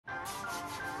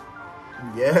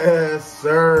Yes,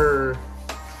 sir.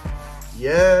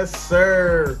 Yes,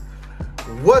 sir.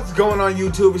 What's going on,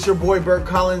 YouTube? It's your boy Bert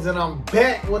Collins, and I'm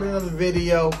back with another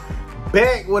video,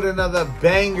 back with another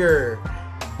banger,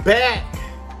 back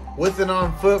with an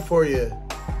on foot for you.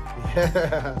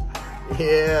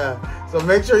 Yeah. So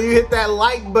make sure you hit that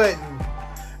like button.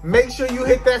 Make sure you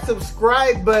hit that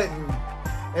subscribe button.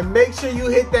 And make sure you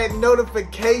hit that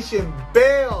notification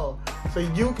bell so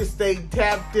you can stay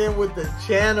tapped in with the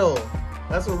channel.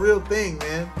 That's a real thing,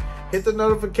 man. Hit the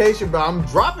notification bell. I'm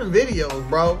dropping videos,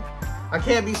 bro. I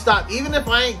can't be stopped. Even if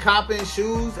I ain't copping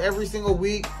shoes every single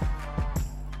week,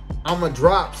 I'm going to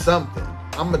drop something.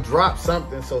 I'm going to drop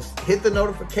something. So hit the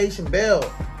notification bell.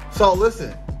 So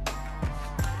listen,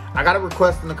 I got a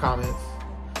request in the comments.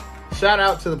 Shout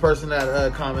out to the person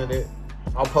that commented.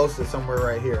 I'll post it somewhere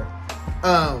right here.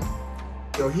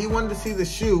 Yo, he wanted to see the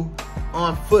shoe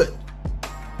on foot.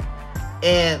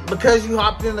 And because you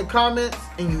hopped in the comments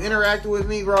and you interacted with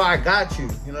me, bro, I got you.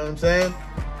 You know what I'm saying?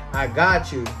 I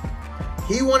got you.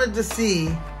 He wanted to see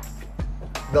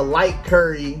the Light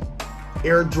Curry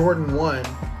Air Jordan 1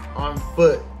 on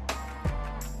foot.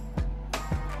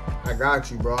 I got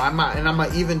you, bro. I'm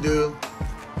even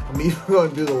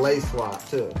gonna do the lace swap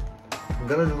too. I'm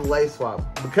gonna do the lace swap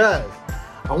because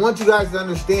I want you guys to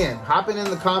understand, hopping in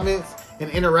the comments and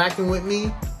interacting with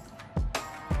me,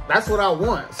 that's what I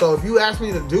want. So if you ask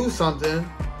me to do something,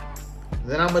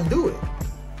 then I'm gonna do it.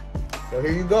 So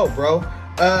here you go, bro.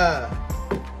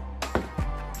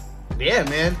 Yeah,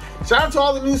 man. Shout out to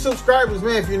all the new subscribers,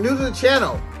 man. If you're new to the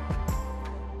channel,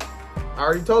 I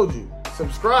already told you,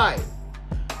 subscribe.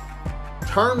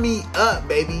 Turn me up,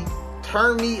 baby.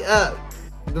 Turn me up.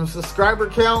 The subscriber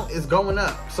count is going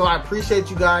up. So I appreciate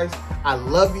you guys. I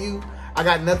love you. I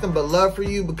got nothing but love for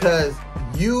you because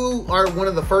you are one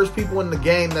of the first people in the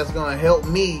game that's going to help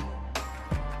me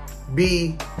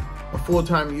be a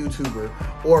full-time YouTuber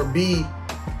or be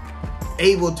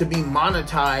able to be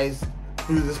monetized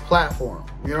through this platform.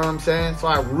 You know what I'm saying? So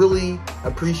I really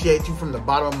appreciate you from the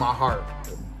bottom of my heart.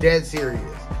 Dead serious.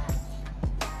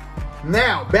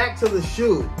 Now, back to the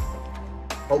shoe.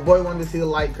 Oh boy wanted to see the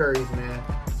Light Curries, man.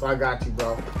 So I got you,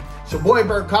 bro. It's your boy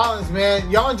Bert Collins, man.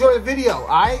 Y'all enjoy the video, all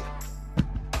right?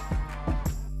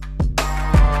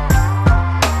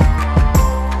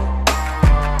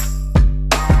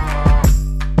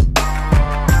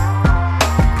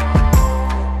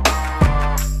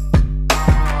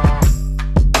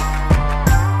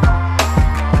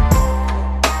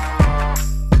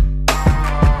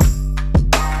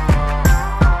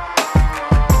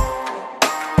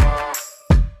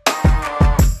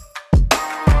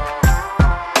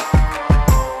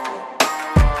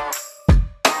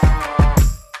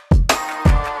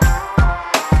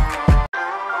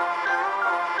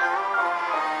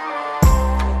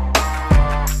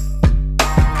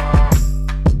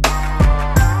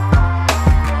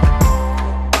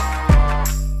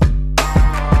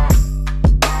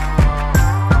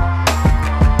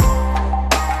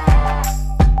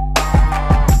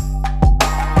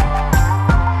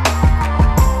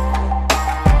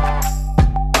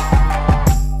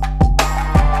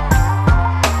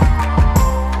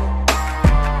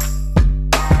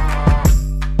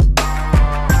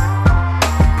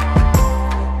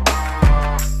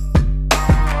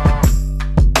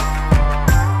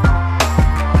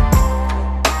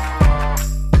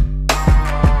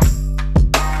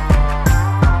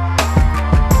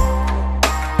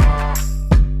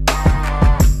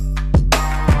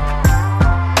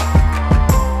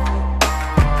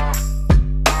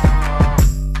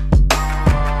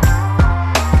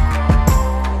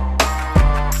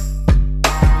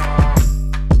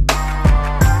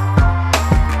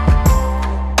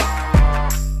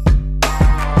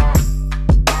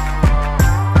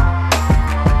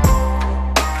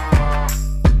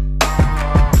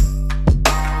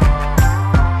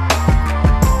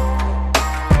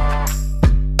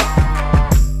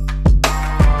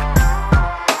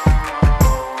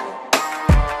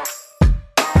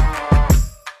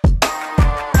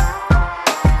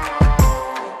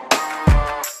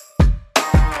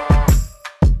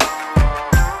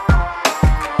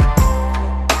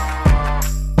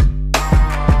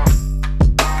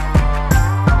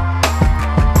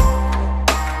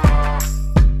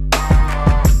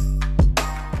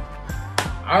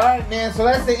 Man, so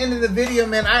that's the end of the video,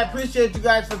 man. I appreciate you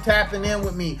guys for tapping in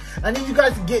with me. I need you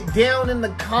guys to get down in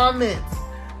the comments.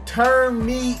 Turn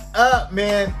me up,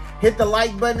 man. Hit the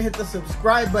like button, hit the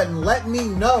subscribe button. Let me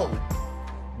know,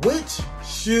 which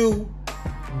shoe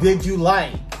did you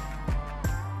like?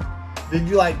 Did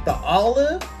you like the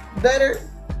olive better?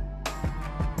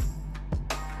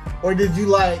 Or did you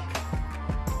like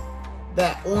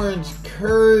that orange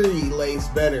curry lace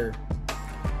better.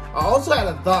 I also had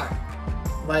a thought,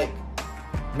 like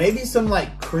maybe some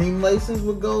like cream laces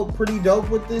would go pretty dope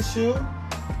with this shoe.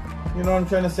 You know what I'm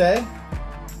trying to say?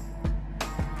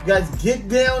 You guys, get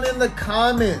down in the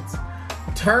comments.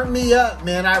 Turn me up,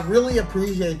 man. I really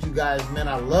appreciate you guys, man.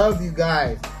 I love you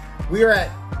guys. We are at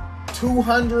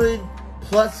 200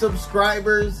 plus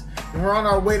subscribers, and we're on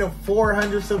our way to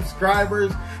 400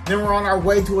 subscribers. Then we're on our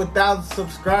way to 1,000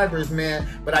 subscribers, man.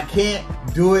 But I can't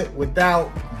do it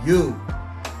without you.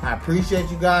 I appreciate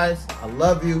you guys. I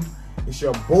love you. It's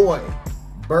your boy,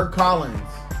 Bert Collins.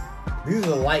 These are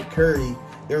the light curry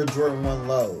Air Jordan 1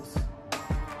 lows.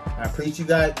 I appreciate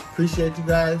you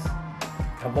guys.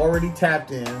 I've already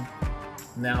tapped in.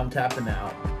 Now I'm tapping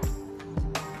out.